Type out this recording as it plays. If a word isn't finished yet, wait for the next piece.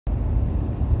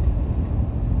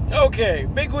Okay,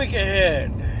 big week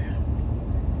ahead.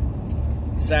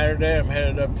 Saturday, I'm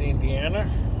headed up to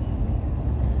Indiana.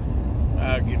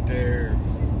 I'll get there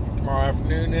tomorrow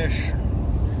afternoon-ish.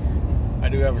 I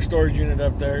do have a storage unit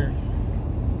up there.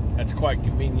 That's quite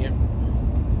convenient.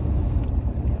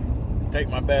 Take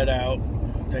my bed out,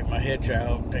 take my hitch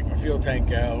out, take my fuel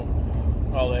tank out,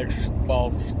 all the extra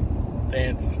balls,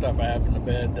 stands, and stuff I have in the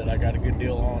bed that I got a good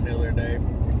deal on the other day.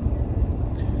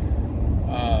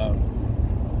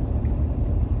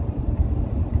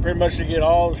 Pretty much to get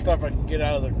all the stuff I can get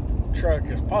out of the truck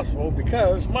as possible,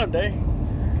 because Monday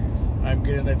I'm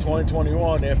getting a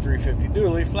 2021 F350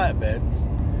 dually flatbed.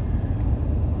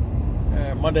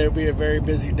 Monday will be a very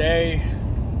busy day.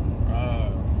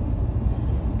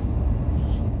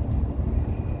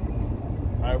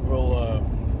 I will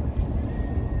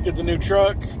get the new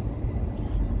truck,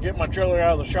 get my trailer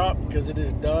out of the shop because it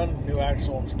is done, new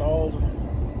axle installed.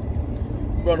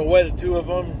 I'm going to weigh the two of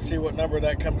them, see what number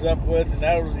that comes up with, and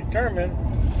that will determine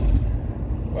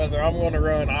whether I'm going to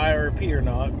run IRP or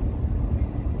not.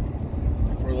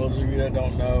 For those of you that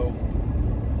don't know,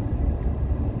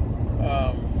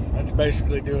 that's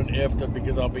basically doing IFTA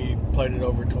because I'll be plated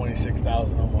over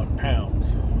 26,001 pounds.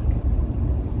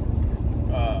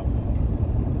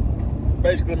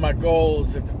 Basically, my goal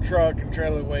is if the truck and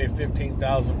trailer weigh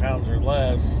 15,000 pounds or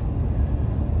less,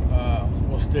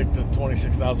 we'll stick to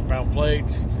 26,000 pound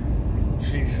plates. If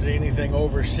she's anything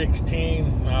over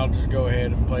 16, I'll just go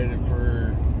ahead and plate it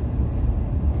for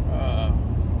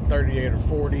 38 or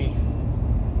 40.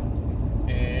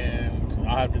 And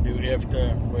I'll have to do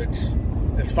IFTA, which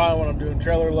is fine when I'm doing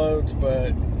trailer loads,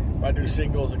 but if I do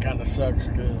singles, it kind of sucks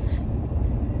because,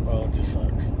 well, it just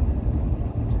sucks.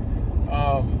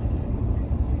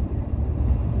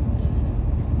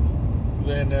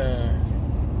 Then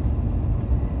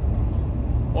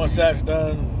once that's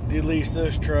done, de-lease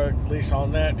this truck, lease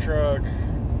on that truck.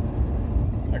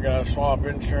 I gotta swap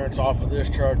insurance off of this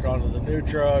truck onto the new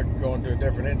truck, going to a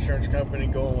different insurance company,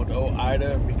 going with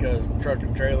OIDA because truck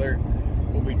and trailer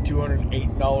will be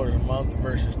 $208 a month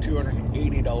versus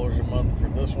 $280 a month for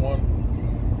this one.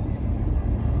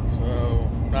 So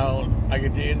now I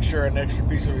get to insure an extra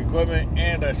piece of equipment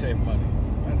and I save money.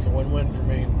 That's a win-win for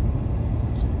me.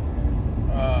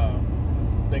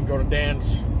 Then go to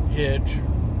Dan's Hitch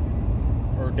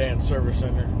or Dan's Service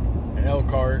Center in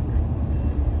Elkhart.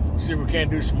 See if we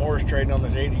can't do some horse trading on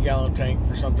this 80-gallon tank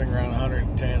for something around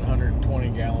 110, 120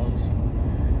 gallons.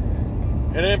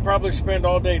 And then probably spend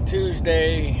all day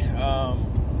Tuesday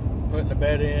putting the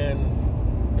bed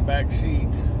in the back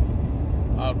seat.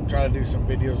 I'll try to do some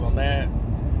videos on that.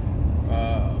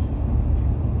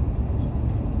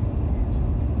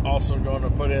 Also going to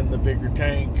put in the bigger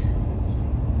tank.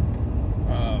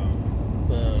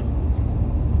 The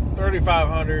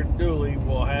 3500 dually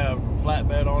will have a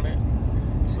flatbed on it,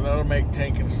 so that'll make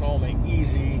tank installment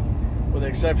easy, with the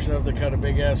exception of the cut a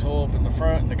big ass hole up in the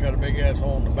front and the cut a big ass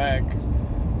hole in the back.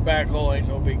 The back hole ain't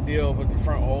no big deal, but the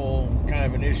front hole kind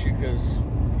of an issue because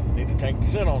you need the tank to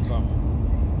sit on something.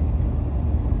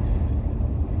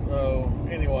 So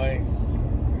anyway,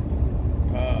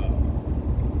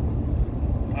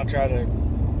 I'll try to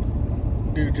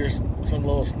do just some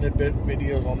little snippet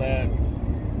videos on that.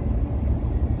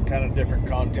 Kind of different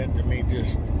content than me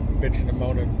just bitching and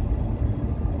moaning.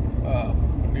 I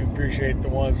do appreciate the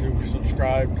ones who've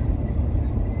subscribed.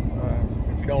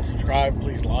 If you don't subscribe,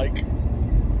 please like.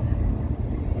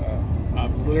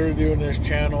 I'm literally doing this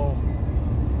channel,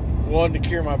 1, to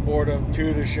cure my boredom,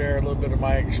 2, to share a little bit of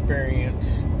my experience,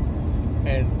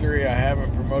 and 3, I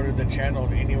haven't promoted the channel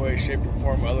in any way, shape, or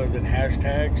form other than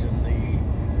hashtags in the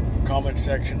comment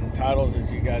section and titles, as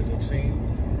you guys have seen.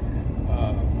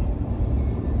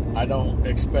 I don't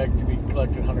expect to be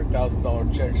collecting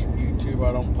 $100,000 checks from YouTube.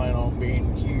 I don't plan on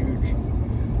being huge.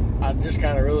 I'm just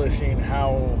kind of really seeing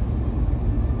how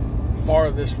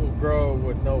far this will grow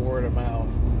with no word of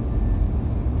mouth.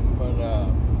 But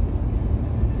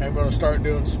I'm going to start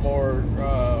doing some more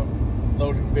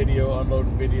loading video,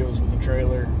 unloading videos with the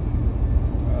trailer.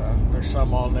 There's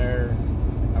some on there.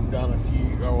 I've done a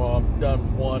few, well, I've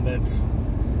done one that's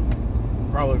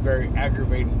probably very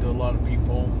aggravating to a lot of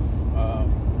people.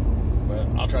 But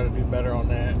I'll try to do better on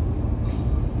that.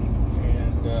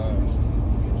 And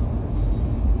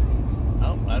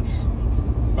well, that's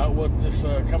about what this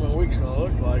coming week's going to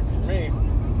look like for me.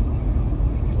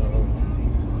 So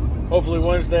hopefully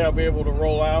Wednesday I'll be able to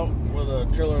roll out with a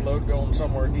trailer load going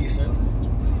somewhere decent.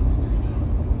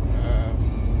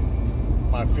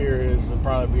 My fear is it'll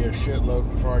probably be a shitload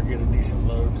before I get a decent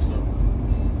load. So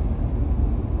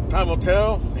time will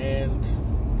tell, and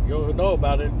you'll know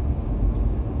about it.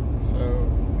 So,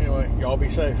 anyway, y'all be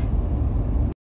safe.